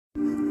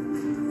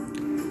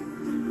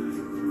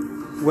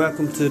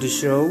Welcome to the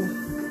show.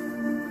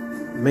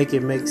 Make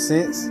it make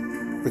sense,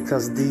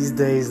 because these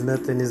days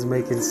nothing is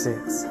making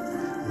sense.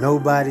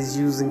 Nobody's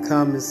using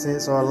common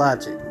sense or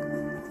logic.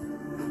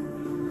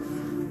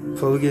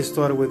 Before we get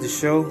started with the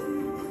show,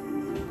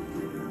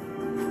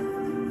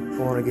 I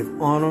want to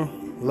give honor,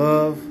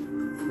 love,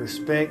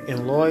 respect,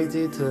 and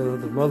loyalty to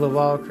the mother of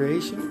all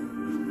creation,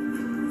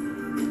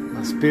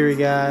 my spirit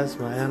guides,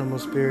 my animal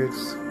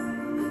spirits,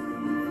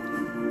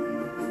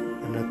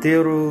 and the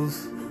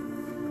Theros,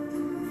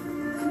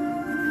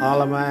 all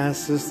of my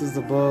ancestors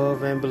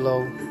above and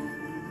below,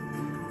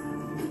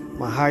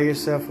 my higher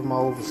self and my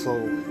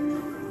oversoul,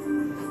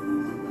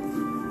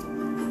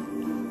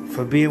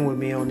 for being with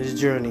me on this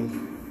journey,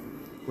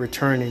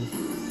 returning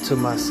to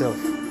myself.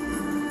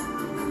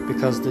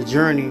 Because the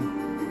journey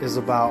is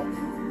about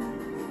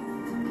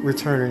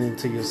returning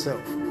into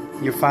yourself.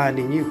 You're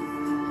finding you.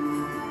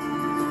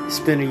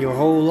 Spending your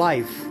whole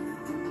life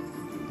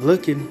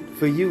looking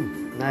for you,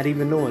 not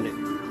even knowing it.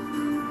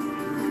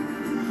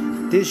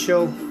 This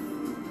show,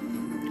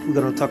 we're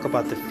going to talk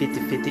about the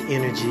 50-50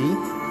 energy.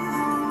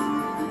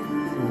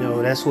 You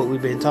know, that's what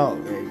we've been taught.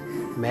 Hey,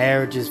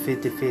 marriage is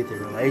 50-50.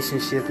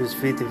 Relationship is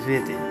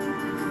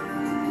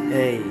 50-50.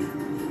 Hey,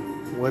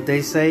 what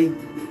they say?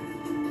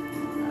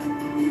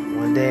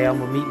 One day I'm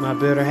going to meet my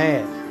better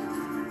half.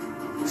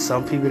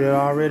 Some people that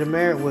are already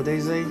married, what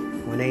they say?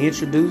 When they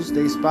introduce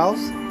their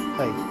spouse,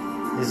 hey,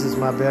 this is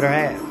my better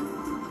half.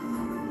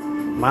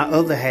 My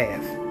other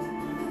half.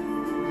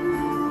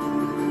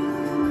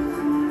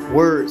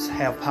 Words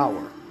have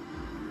power.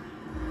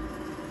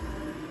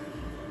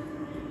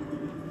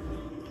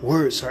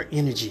 Words are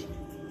energy.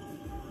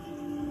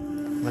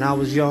 When I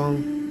was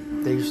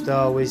young, they used to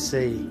always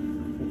say,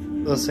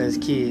 us as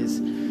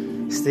kids,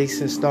 sticks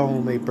and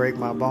stones may break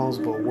my bones,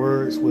 but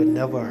words will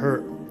never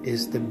hurt.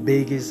 It's the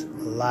biggest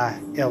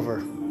lie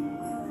ever.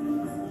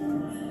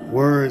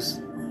 Words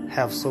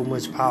have so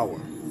much power.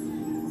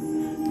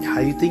 How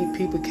you think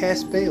people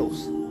cast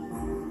spells?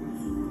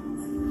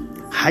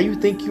 How you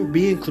think you're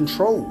being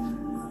controlled?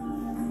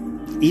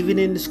 Even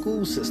in the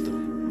school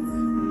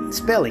system.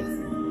 Spelling.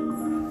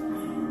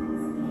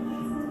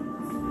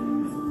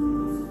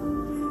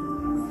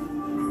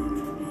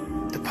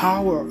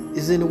 Power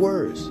is in the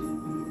words,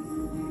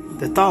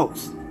 the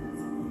thoughts,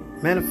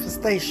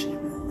 manifestation.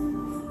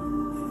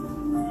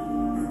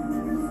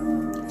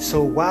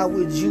 So why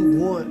would you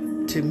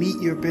want to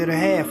meet your better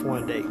half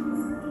one day?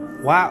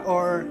 Why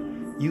are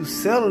you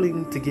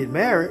settling to get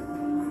married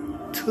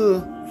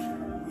to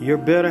your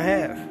better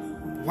half?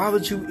 Why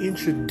would you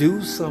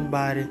introduce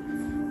somebody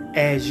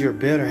as your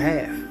better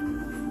half?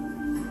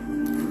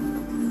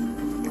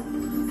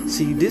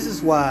 See, this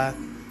is why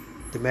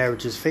the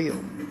marriages fail.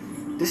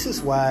 This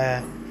is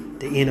why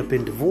they end up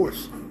in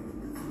divorce.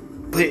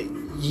 But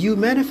you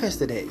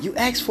manifested that. You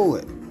asked for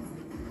it.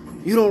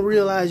 You don't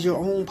realize your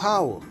own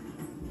power.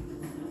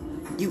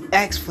 You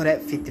asked for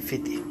that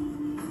 50-50.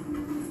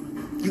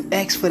 You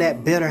asked for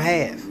that better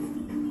half.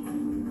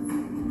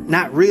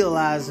 Not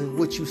realizing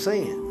what you're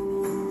saying.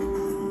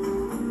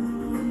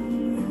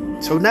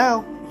 So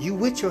now, you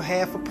with your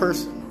half a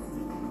person.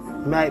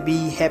 You might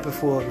be happy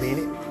for a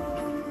minute.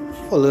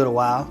 For a little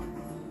while.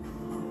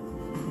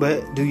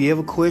 But do you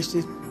ever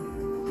question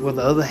where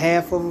the other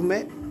half of them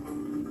at?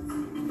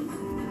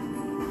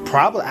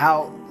 Probably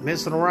out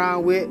messing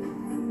around with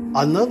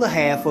another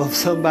half of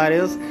somebody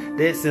else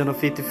that's in a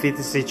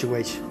 50-50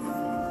 situation.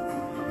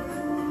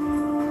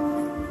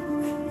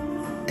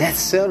 That's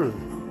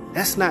settling.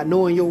 That's not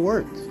knowing your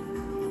worth.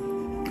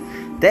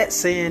 That's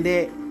saying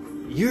that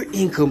you're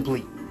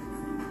incomplete.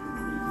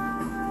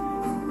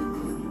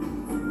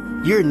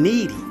 You're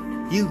needy.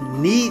 You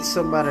need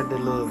somebody to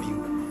love you.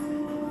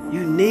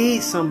 You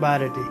need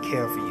somebody to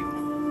care for you.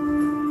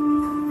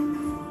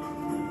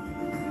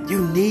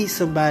 You need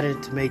somebody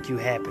to make you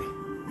happy.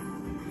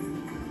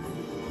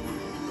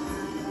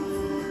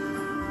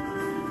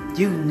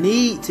 You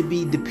need to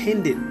be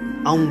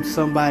dependent on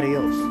somebody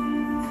else.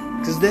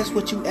 Because that's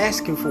what you're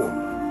asking for.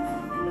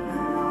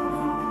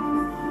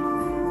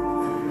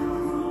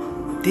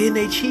 Then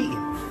they cheating.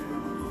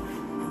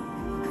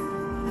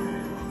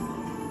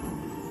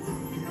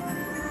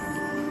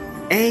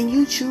 And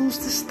you choose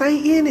to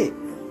stay in it.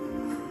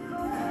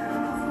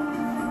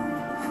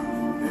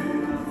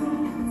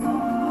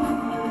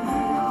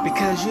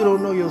 Because you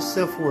don't know your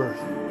self-worth.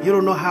 You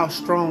don't know how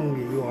strong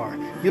you are.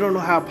 You don't know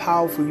how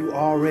powerful you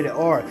already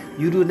are.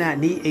 You do not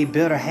need a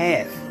better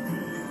half.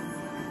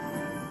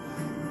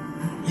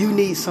 You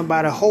need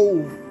somebody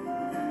whole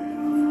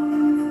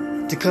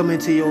to come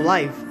into your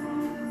life.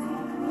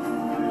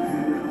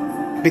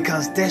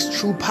 Because that's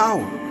true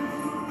power.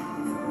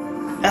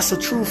 That's a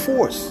true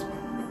force.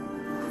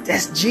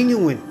 That's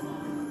genuine.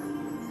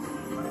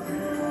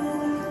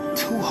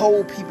 Two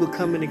whole people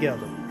coming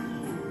together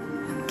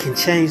can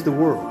change the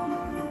world.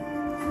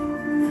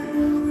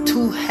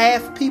 Two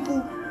half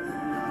people,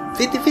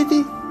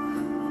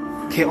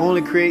 50-50, can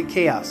only create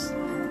chaos.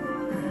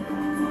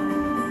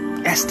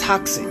 That's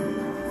toxic.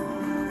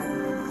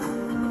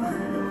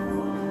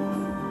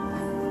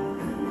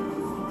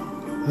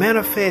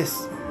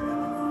 Manifest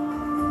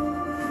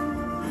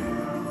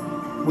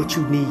what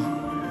you need.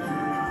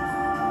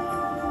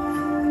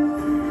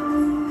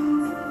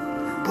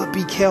 But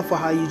be careful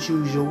how you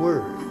choose your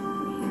word.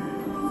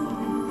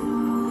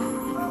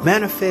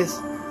 Manifest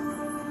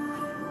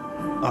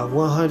a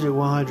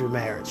 100-100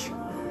 marriage.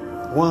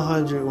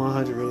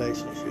 100-100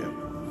 relationship.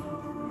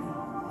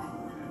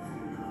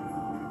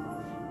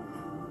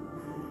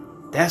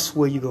 That's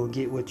where you're going to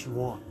get what you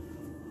want,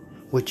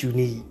 what you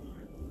need.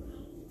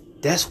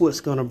 That's what's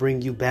going to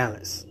bring you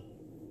balance.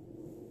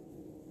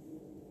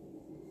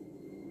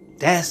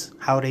 That's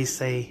how they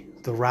say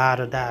the ride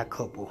or die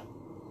couple.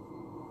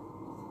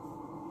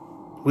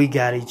 We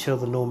got each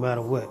other no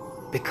matter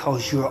what,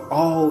 because you're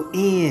all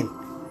in.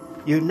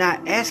 You're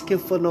not asking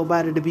for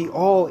nobody to be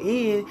all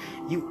in.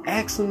 You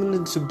asking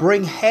them to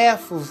bring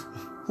half of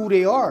who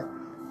they are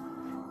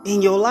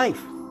in your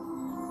life,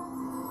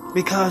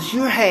 because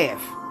you're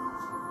half.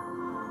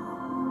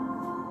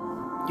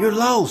 You're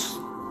lost.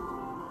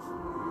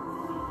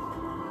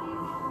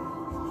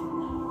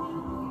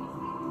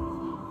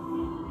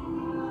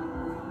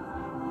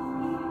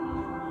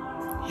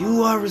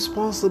 You are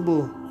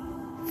responsible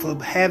for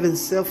having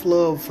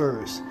self-love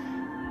first.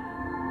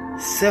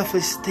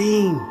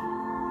 Self-esteem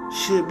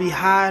should be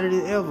higher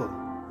than ever.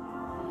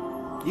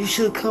 You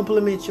should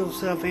compliment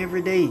yourself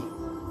every day.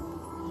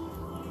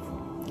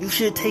 You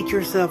should take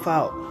yourself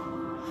out.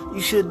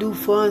 You should do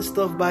fun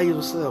stuff by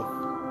yourself.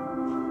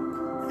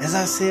 As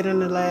I said in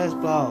the last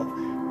blog,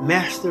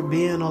 master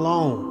being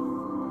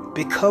alone.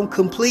 Become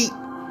complete.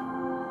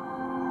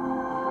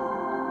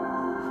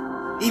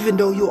 Even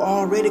though you're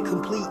already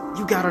complete,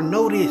 you gotta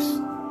know this.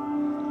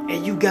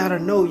 And you gotta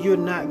know you're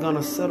not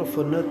gonna settle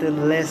for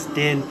nothing less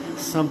than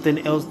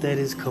something else that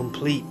is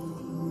complete.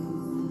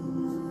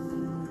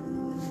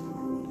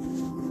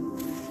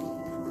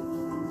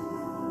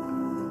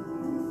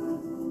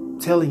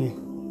 I'm telling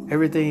you,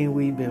 everything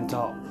we've been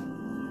taught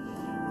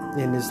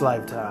in this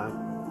lifetime,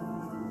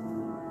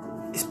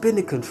 it's been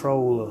the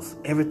control of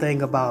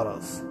everything about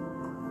us.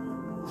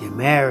 Your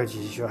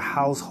marriages, your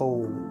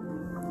household.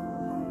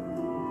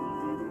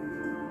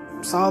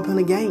 It's all been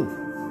a game.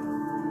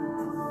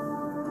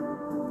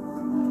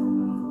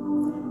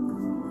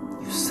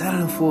 You're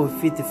settling for a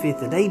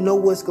 50-50. They know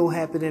what's going to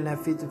happen in that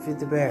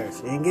 50-50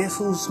 marriage. And guess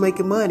who's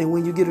making money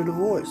when you get a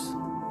divorce?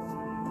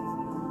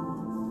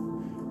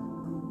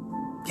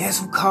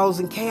 Guess who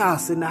causing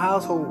chaos in the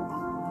household?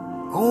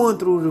 Going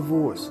through a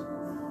divorce.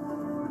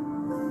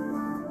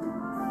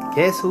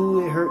 Guess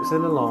who it hurts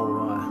in the long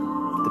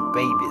run? The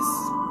babies.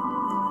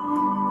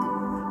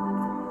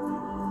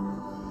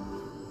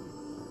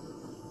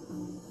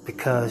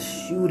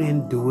 Because you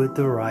didn't do it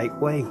the right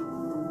way.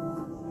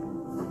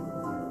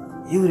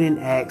 You didn't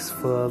ask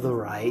for the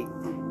right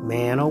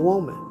man or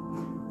woman.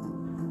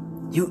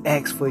 You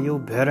asked for your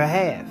better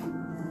half.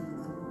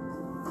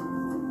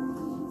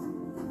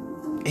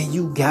 And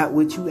you got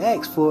what you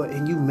asked for,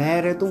 and you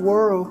mad at the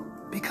world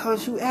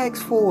because you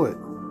asked for it.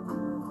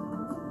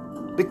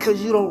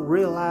 Because you don't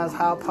realize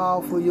how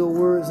powerful your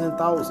words and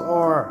thoughts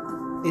are.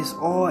 It's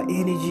all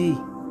energy.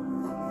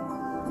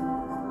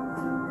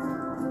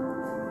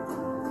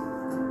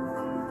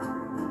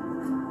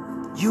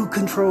 You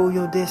control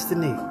your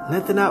destiny.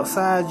 Nothing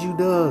outside you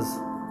does.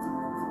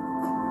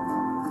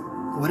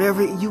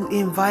 Whatever you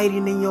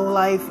inviting in your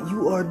life,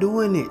 you are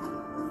doing it.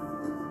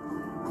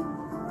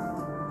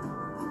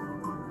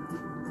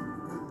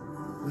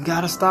 We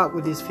gotta stop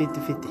with this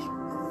 50-50.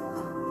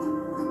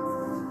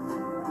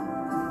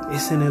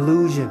 It's an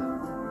illusion.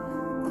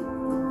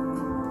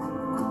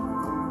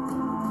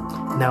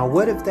 Now,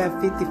 what if that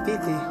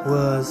 50-50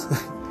 was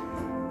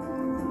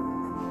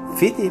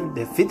 50?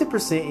 The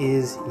 50%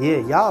 is, yeah,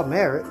 y'all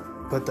married,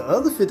 but the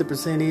other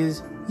 50%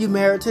 is you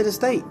married to the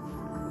state.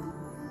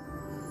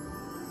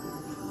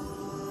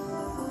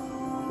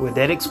 Would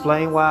that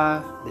explain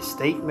why the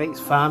state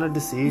makes final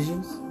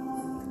decisions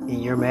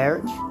in your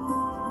marriage?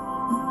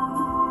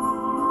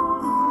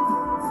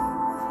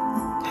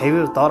 Have you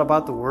ever thought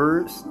about the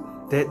words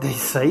that they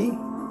say?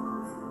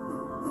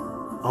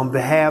 On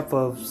behalf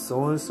of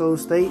so-and-so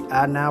state,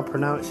 I now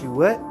pronounce you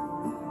what?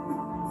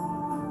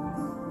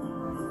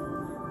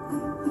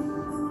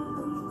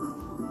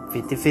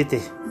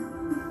 50-50.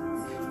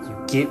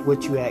 You get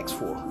what you ask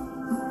for.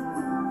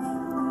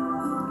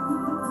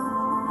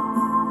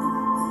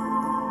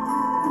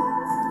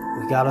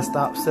 We gotta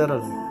stop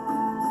settling.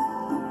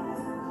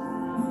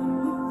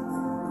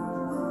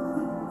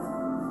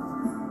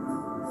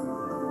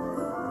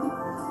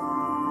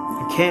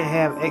 You can't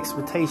have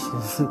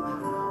expectations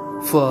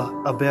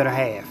for a better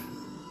half.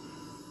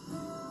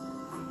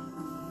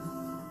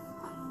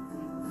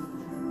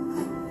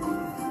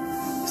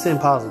 It's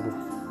impossible.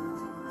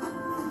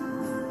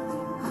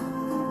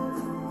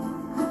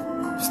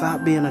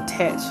 Stop being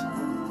attached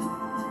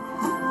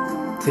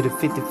to the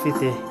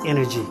 50-50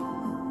 energy.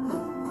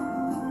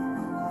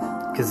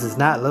 Because it's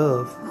not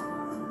love.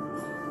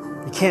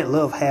 You can't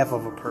love half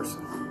of a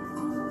person.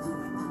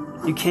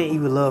 You can't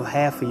even love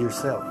half of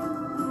yourself.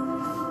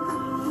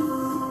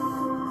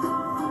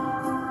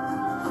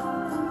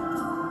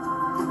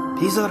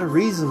 These are the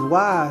reasons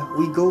why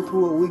we go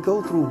through what we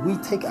go through. We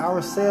take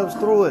ourselves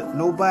through it.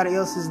 Nobody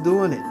else is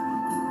doing it.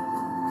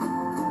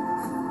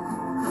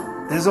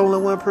 There's only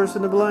one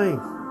person to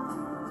blame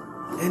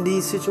in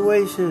these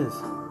situations.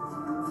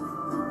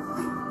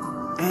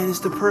 And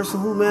it's the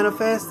person who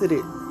manifested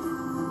it.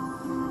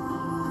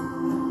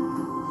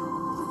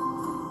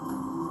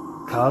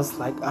 Because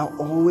like I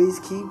always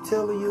keep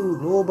telling you,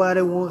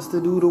 nobody wants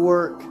to do the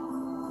work.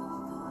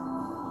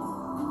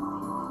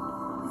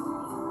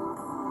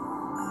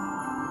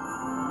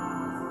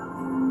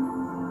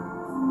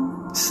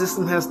 The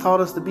system has taught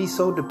us to be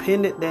so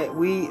dependent that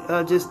we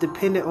are just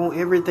dependent on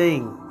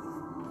everything.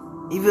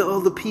 Even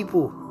other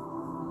people.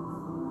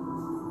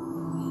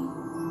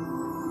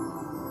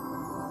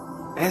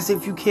 As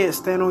if you can't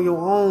stand on your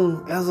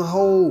own as a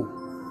whole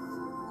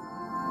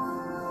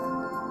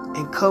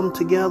and come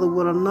together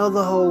with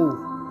another whole.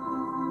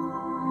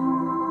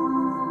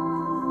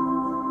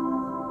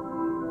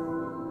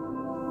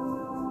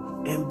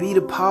 And be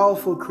the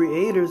powerful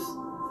creators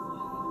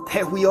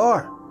that we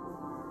are.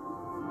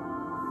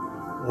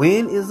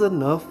 When is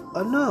enough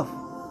enough?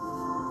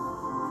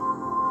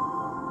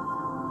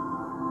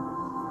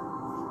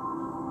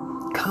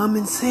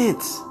 Common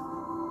sense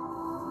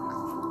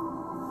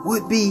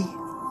would be,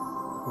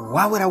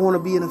 why would I want to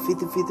be in a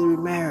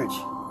 50-50 marriage,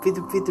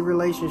 50-50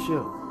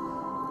 relationship?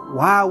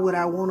 Why would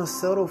I want to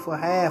settle for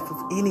half of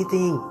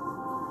anything?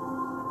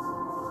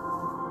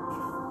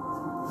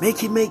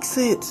 Make it make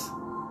sense.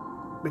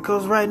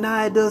 Because right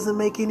now it doesn't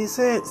make any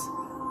sense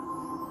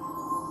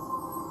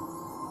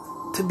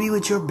to be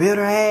with your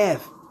better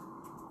half.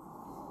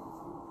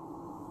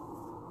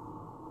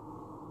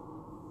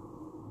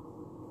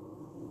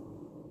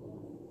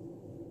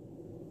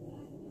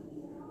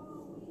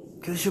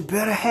 Because your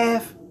better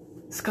half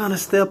is going to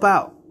step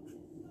out.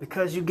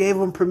 Because you gave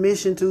them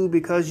permission to.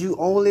 Because you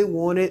only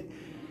wanted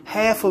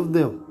half of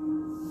them.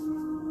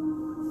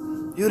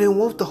 You didn't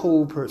want the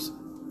whole person.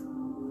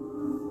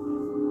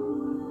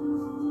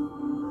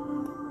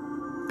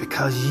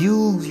 Because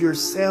you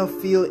yourself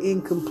feel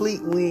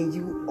incomplete when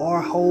you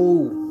are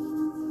whole.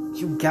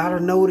 You gotta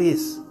know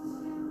this.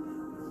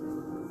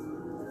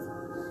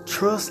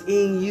 Trust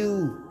in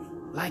you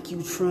like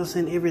you trust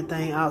in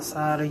everything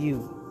outside of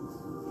you.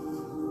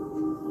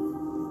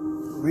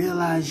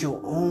 Realize your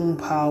own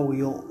power,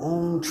 your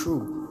own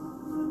truth.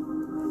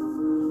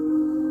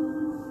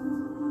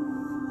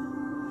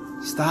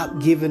 Stop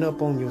giving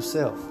up on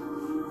yourself.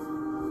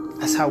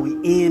 That's how we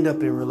end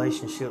up in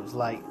relationships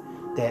like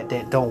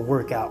that don't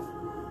work out.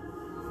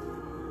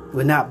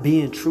 We're not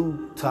being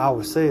true to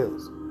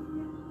ourselves.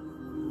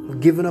 We're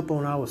giving up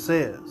on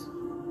ourselves.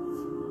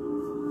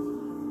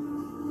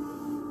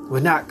 We're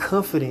not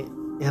confident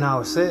in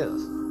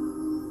ourselves.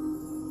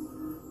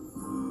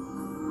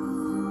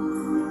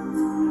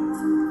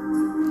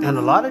 And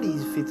a lot of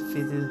these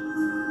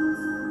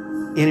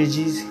 50-50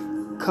 energies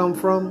come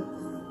from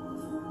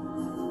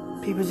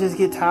people just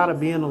get tired of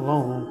being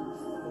alone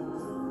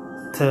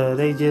till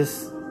they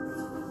just,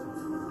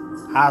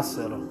 I'll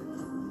settle.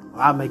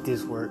 I'll make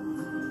this work.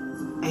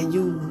 And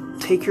you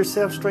take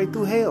yourself straight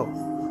through hell.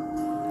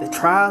 The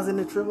trials and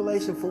the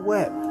tribulation for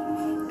what?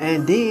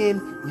 And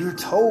then you're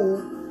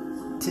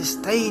told to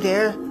stay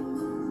there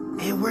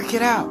and work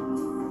it out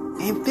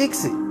and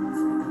fix it.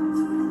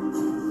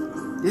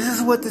 This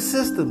is what the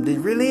system, the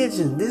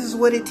religion, this is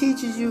what it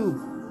teaches you.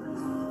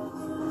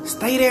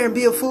 Stay there and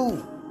be a fool.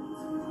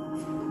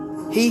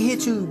 He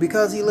hit you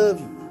because he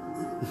loved you.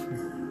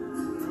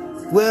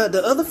 Well,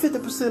 the other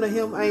 50% of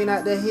him ain't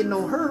out there hitting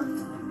on her,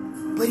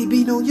 but he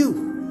beating on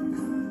you.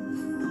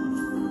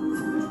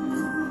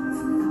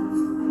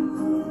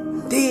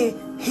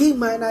 Then he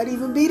might not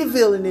even be the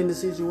villain in the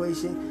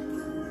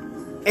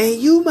situation, and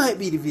you might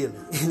be the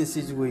villain in the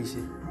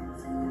situation.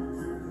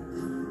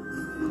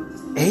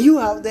 And you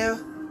out there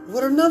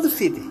with another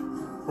 50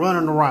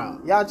 running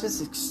around. Y'all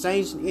just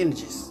exchanging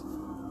energies.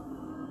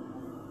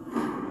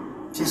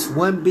 Just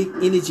one big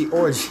energy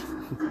orgy.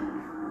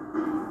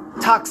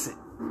 Toxic.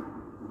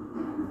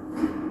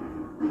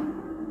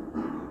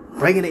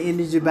 Bringing the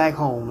energy back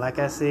home, like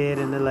I said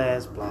in the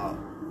last blog.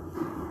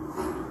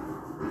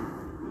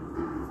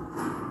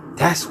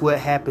 That's what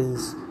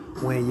happens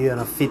when you're in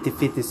a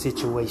 50-50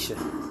 situation.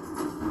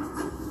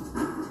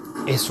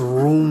 It's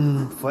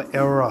room for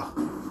error.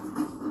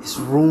 It's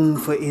room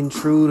for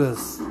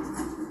intruders.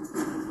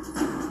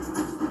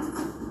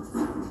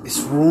 It's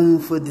room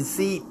for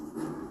deceit.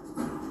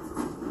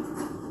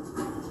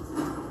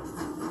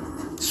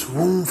 It's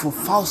room for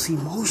false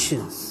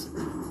emotions.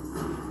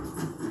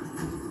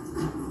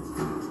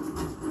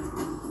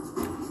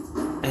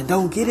 And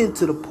don't get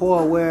into the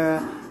point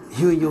where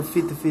you and your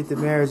 50-50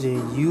 marriage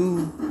and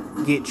you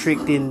get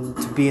tricked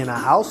into being a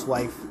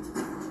housewife.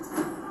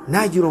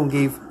 Now you don't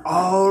give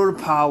all the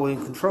power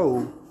and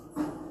control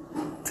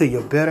to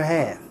your better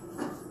half.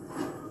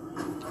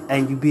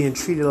 And you being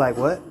treated like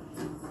what?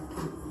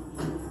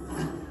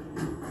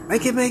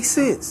 Make it make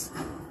sense.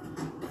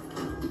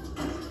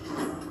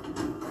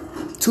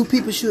 Two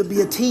people should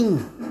be a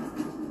team.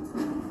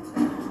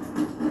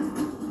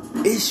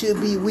 It should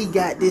be, we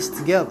got this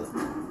together.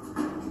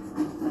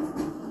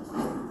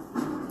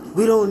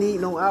 We don't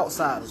need no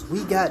outsiders.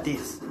 We got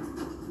this.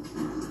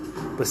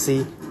 But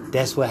see,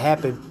 that's what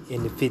happened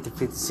in the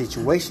 50-50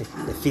 situation.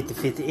 The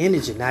 50-50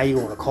 energy. Now you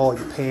want to call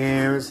your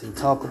parents and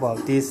talk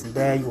about this and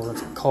that. You want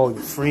to call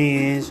your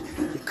friends,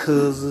 your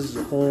cousins,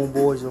 your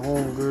homeboys, your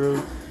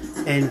homegirls.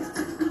 And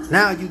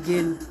now you're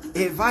getting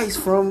advice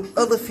from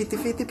other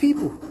 50-50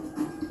 people.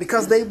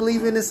 Because they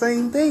believe in the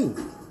same thing.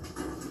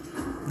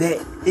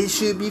 That it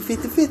should be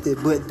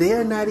 50-50. But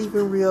they're not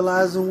even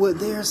realizing what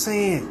they're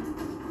saying.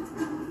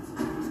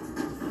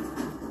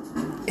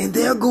 And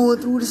they're going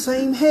through the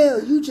same hell.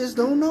 You just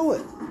don't know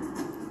it.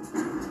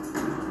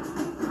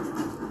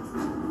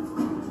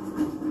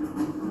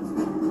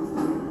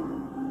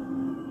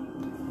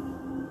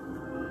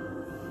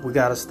 We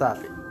gotta stop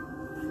it.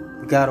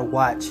 We gotta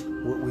watch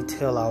what we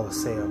tell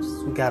ourselves.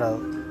 We gotta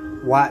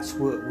watch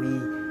what we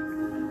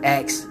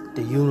ask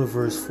the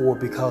universe for,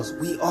 because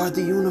we are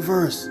the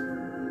universe.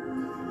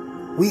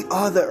 We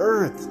are the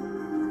earth.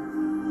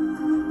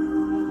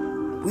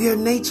 We are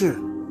nature.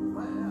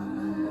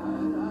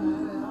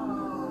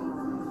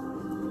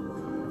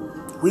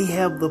 We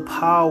have the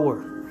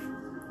power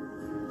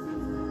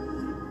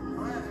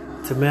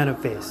to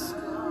manifest.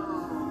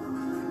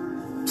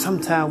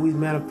 Sometimes we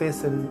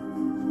manifest and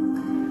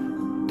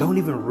don't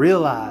even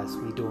realize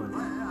we're doing it.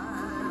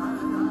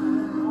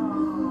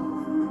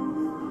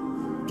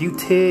 You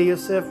tell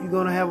yourself you're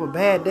going to have a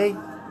bad day.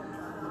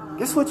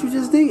 Guess what you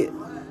just did?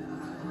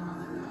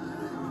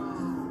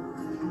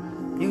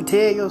 You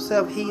tell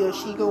yourself he or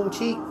she going to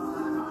cheat.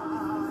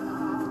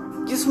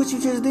 Guess what you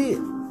just did?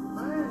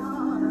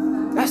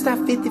 That's that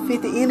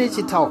 50-50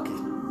 energy talking.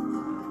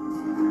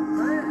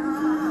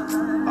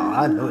 Oh,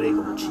 I know they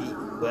gonna cheat,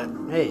 but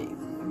hey,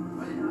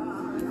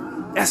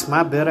 that's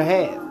my better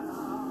half.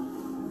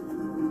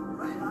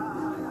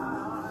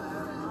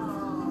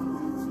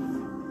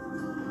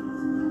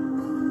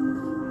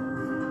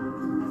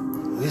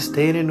 We're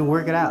standing to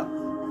work it out,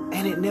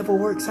 and it never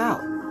works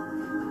out.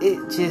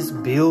 It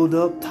just builds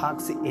up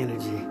toxic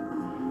energy.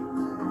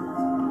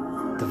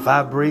 The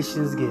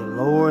vibrations get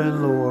lower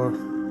and lower.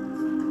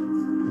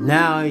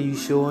 Now you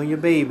showing your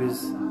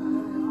babies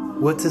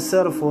what to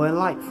settle for in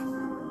life.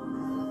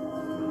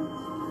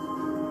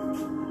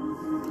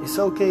 It's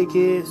okay,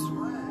 kids.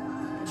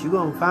 But you're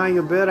going to find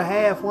your better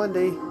half one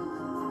day.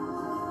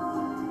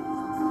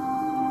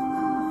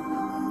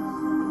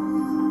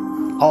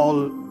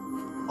 All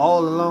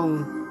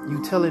along,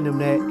 you telling them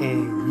that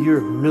and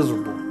you're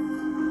miserable.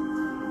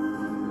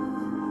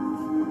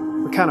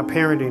 What kind of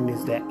parenting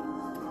is that?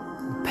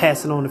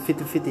 Passing on the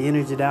 50-50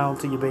 energy down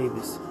to your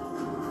babies.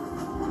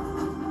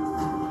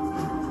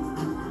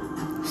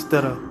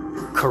 Instead of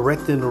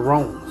correcting the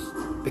wrongs,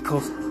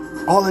 because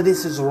all of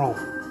this is wrong.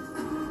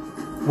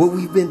 What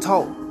we've been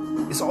taught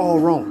is all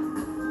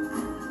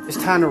wrong. It's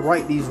time to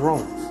right these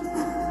wrongs.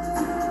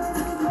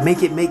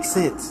 Make it make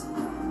sense,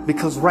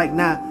 because right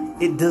now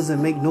it doesn't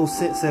make no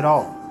sense at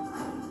all.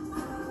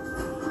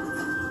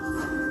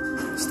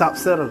 Stop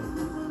settling.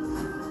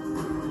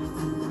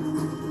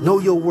 Know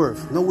your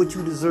worth. Know what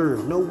you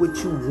deserve. Know what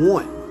you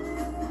want.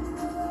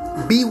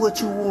 Be what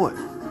you want.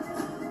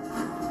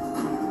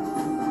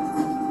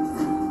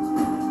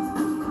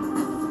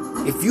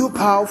 If you're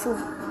powerful,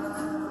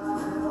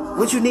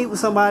 what you need with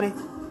somebody,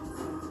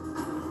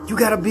 you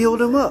got to build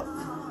them up.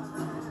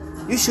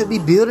 You should be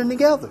building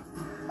together.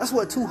 That's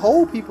what two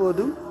whole people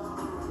do.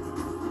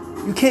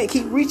 You can't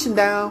keep reaching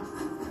down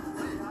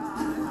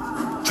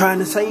trying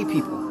to save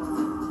people.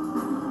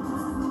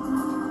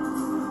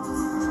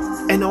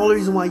 And the only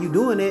reason why you're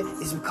doing it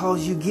is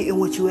because you're getting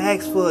what you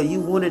asked for. You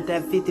wanted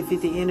that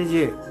 50-50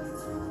 energy.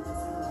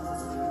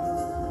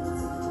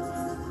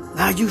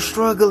 Now you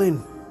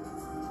struggling.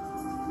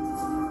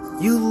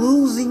 You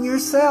losing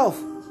yourself.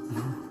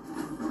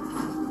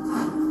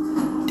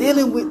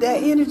 Dealing with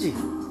that energy.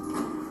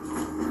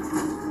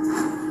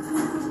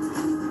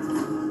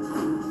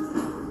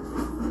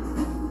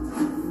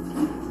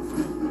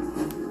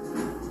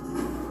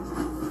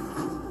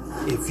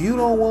 If you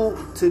don't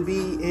want to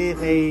be in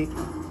a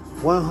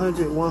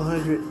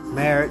 100-100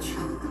 marriage,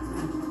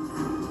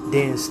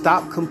 then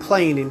stop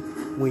complaining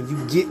when you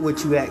get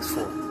what you asked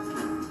for.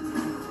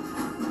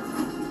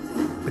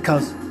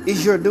 Because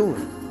it's your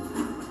doing.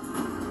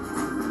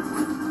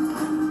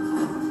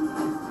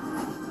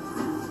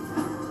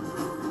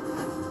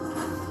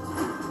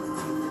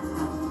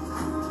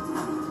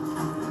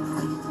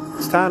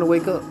 It's time to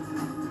wake up.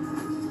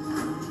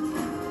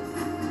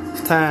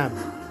 It's time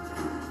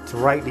to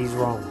right these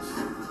wrongs.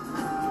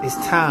 It's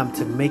time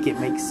to make it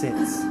make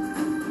sense.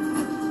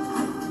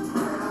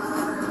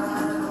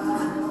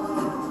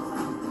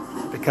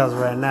 Because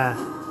right now,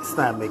 it's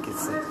not making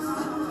sense.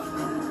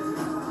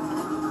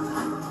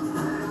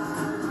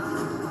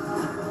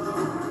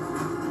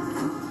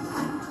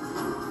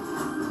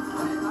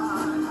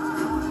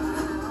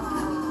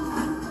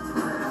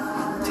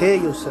 Tell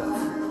yourself.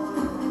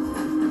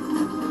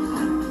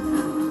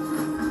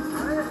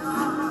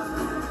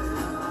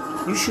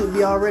 You should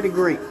be already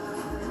great.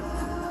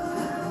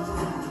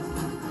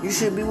 You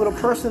should be with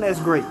a person that's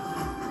great.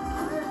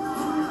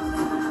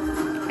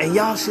 And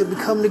y'all should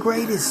become the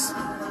greatest.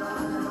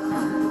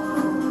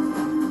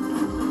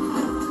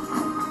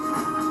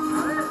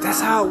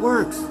 That's how it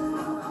works.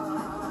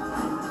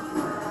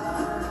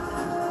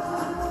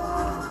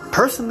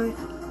 Personally,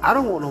 I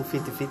don't want no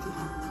 50-50.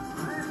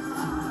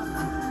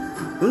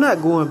 I'm not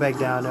going back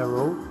down that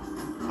road.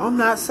 I'm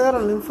not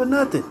settling for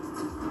nothing.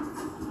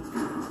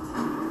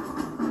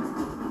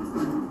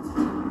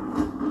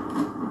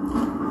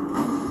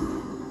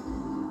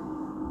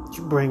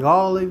 You bring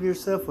all of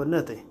yourself or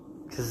nothing.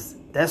 Because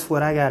that's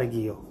what I got to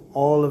give.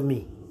 All of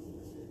me.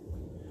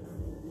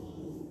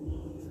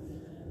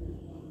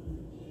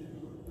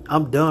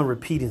 I'm done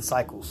repeating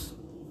cycles.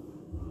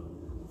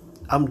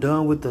 I'm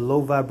done with the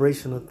low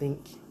vibrational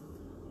thinking.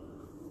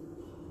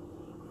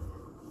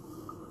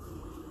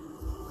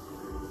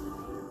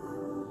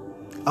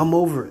 I'm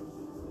over it.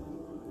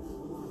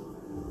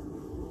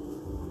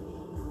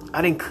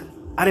 I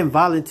didn't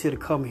volunteer to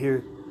come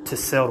here to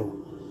settle.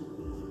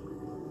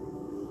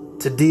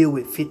 To deal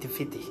with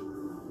 50-50.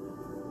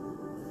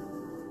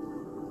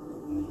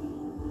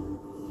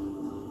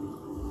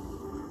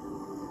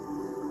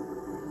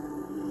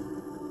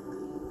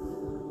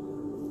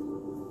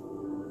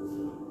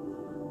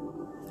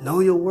 Know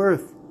your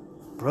worth.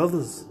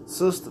 Brothers,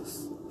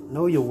 sisters,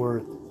 know your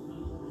worth.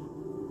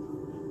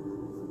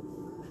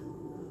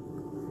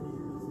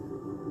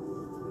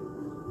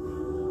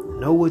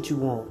 Know what you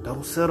want.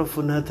 Don't settle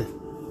for nothing.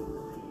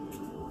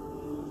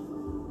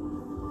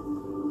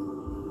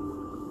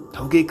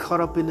 Don't get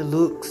caught up in the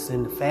looks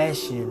and the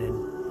fashion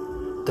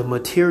and the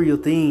material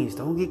things.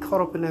 Don't get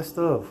caught up in that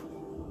stuff.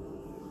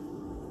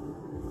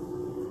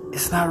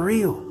 It's not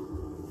real.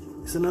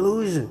 It's an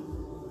illusion.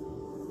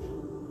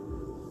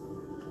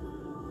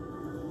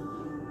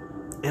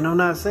 And I'm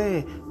not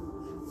saying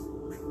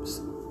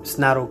it's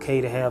not okay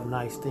to have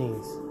nice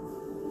things.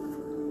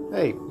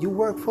 Hey, you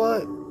work for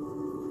it.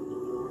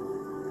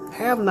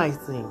 Have nice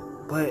things,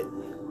 but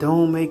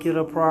don't make it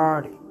a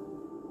priority.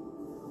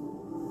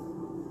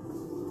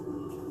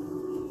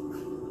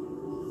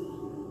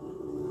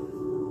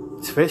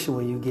 Especially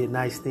when you get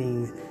nice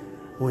things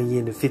when you're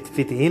in the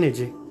 50-50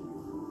 energy.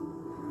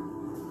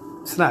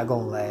 It's not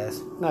going to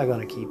last. Not going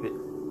to keep it.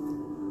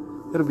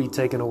 It'll be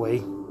taken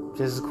away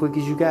just as quick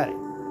as you got it.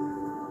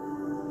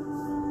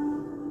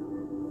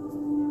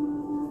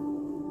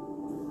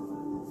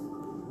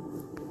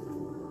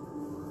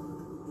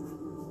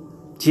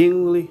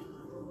 Genuinely,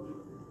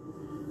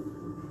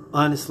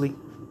 honestly,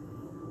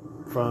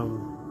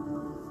 from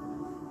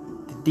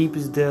the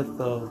deepest depth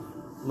of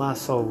my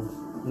soul,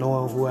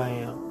 knowing who I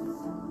am,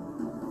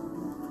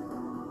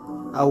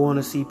 I want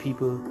to see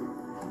people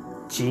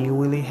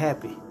genuinely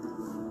happy.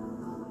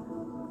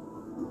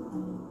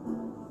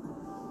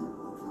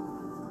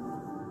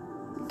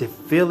 The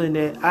feeling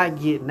that I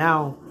get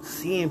now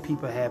seeing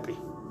people happy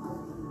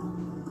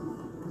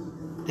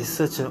is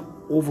such an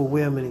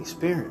overwhelming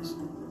experience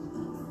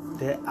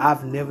that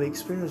I've never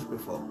experienced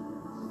before.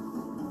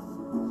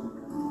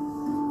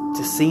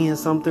 To seeing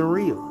something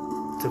real,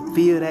 to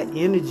feel that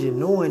energy,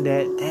 knowing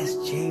that that's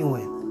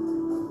genuine.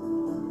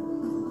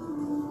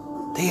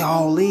 They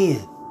all in.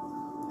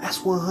 That's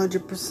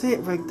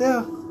 100% right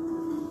there.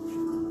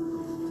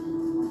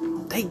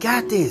 They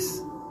got this.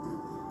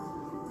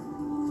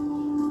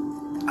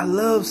 I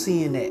love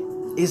seeing that.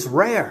 It's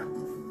rare.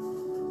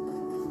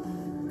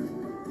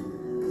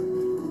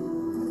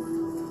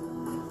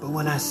 But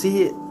when I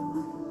see it,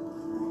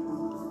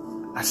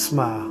 I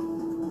smile.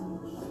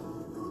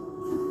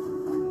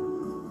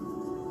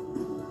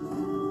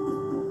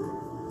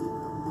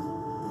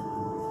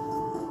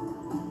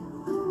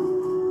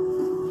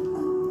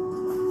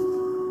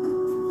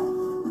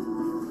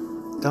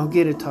 Don't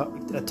get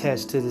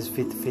attached to this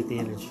 50-50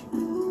 energy.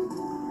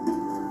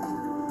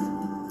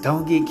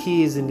 Don't get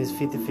kids in this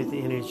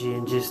 50-50 energy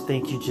and just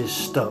think you just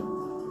stuck.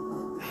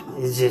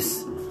 It's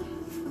just,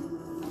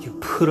 you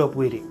put up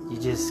with it. You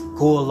just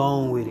go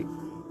along with it.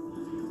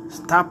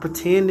 Stop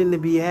pretending to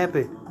be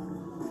happy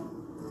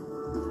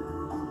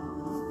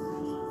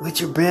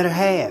with your better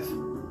half.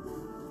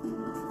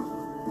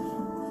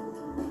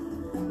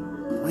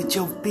 With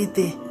your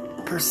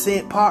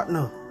 50%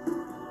 partner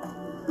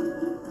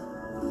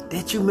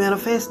that you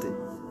manifested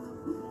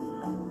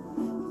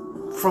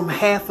from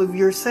half of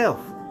yourself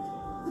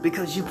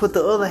because you put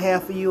the other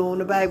half of you on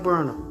the back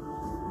burner.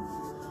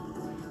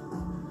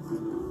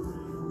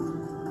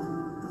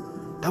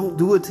 Don't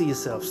do it to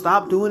yourself.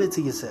 Stop doing it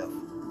to yourself.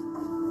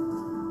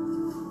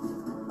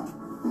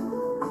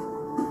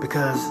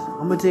 Because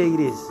I'm going to tell you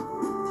this.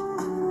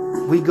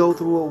 We go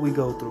through what we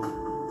go through.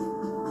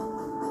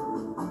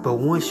 But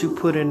once you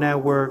put in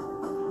that work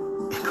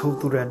and go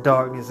through that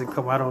darkness and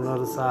come out on the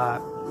other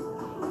side,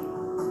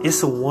 it's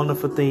some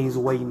wonderful things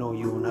waiting on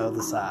you on the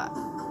other side.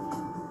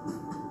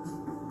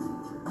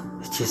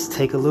 It just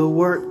takes a little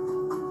work.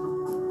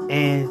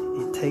 And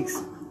it takes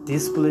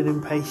discipline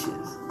and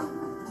patience.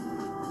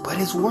 But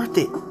it's worth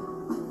it.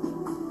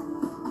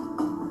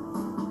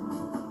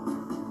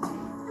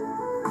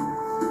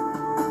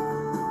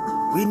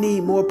 We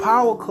need more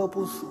power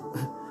couples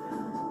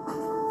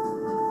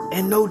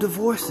and no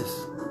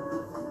divorces.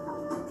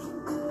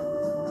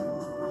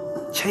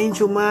 Change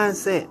your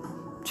mindset.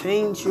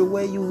 Change your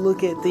way you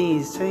look at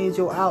things. Change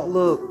your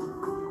outlook.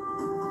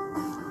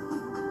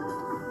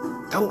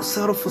 Don't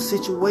settle for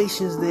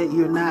situations that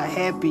you're not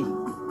happy.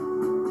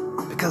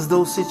 Because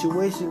those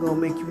situations are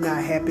going to make you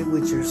not happy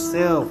with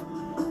yourself.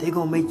 They're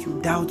going to make you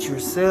doubt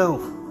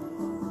yourself.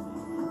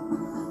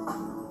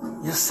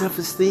 Your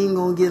self-esteem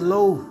going to get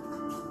low.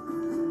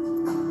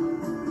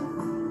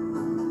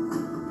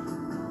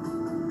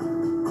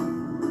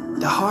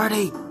 The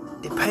heartache,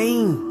 the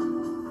pain,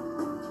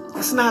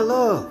 that's not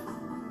love.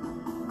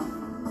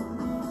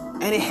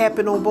 And it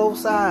happened on both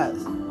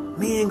sides.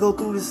 Men go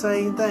through the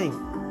same thing,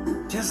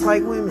 just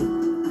like women.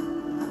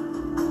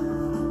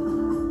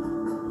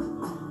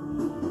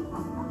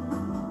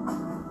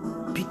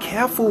 Be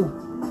careful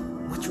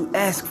what you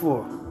ask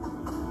for,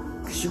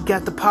 because you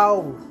got the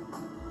power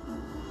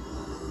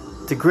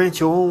to grant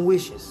your own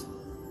wishes.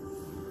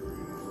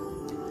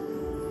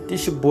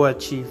 This your boy,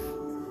 Chief.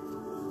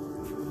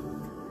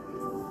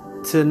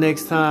 Till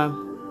next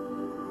time,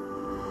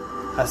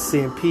 I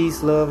send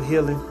peace, love,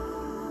 healing.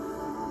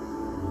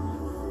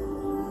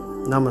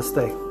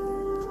 Namaste.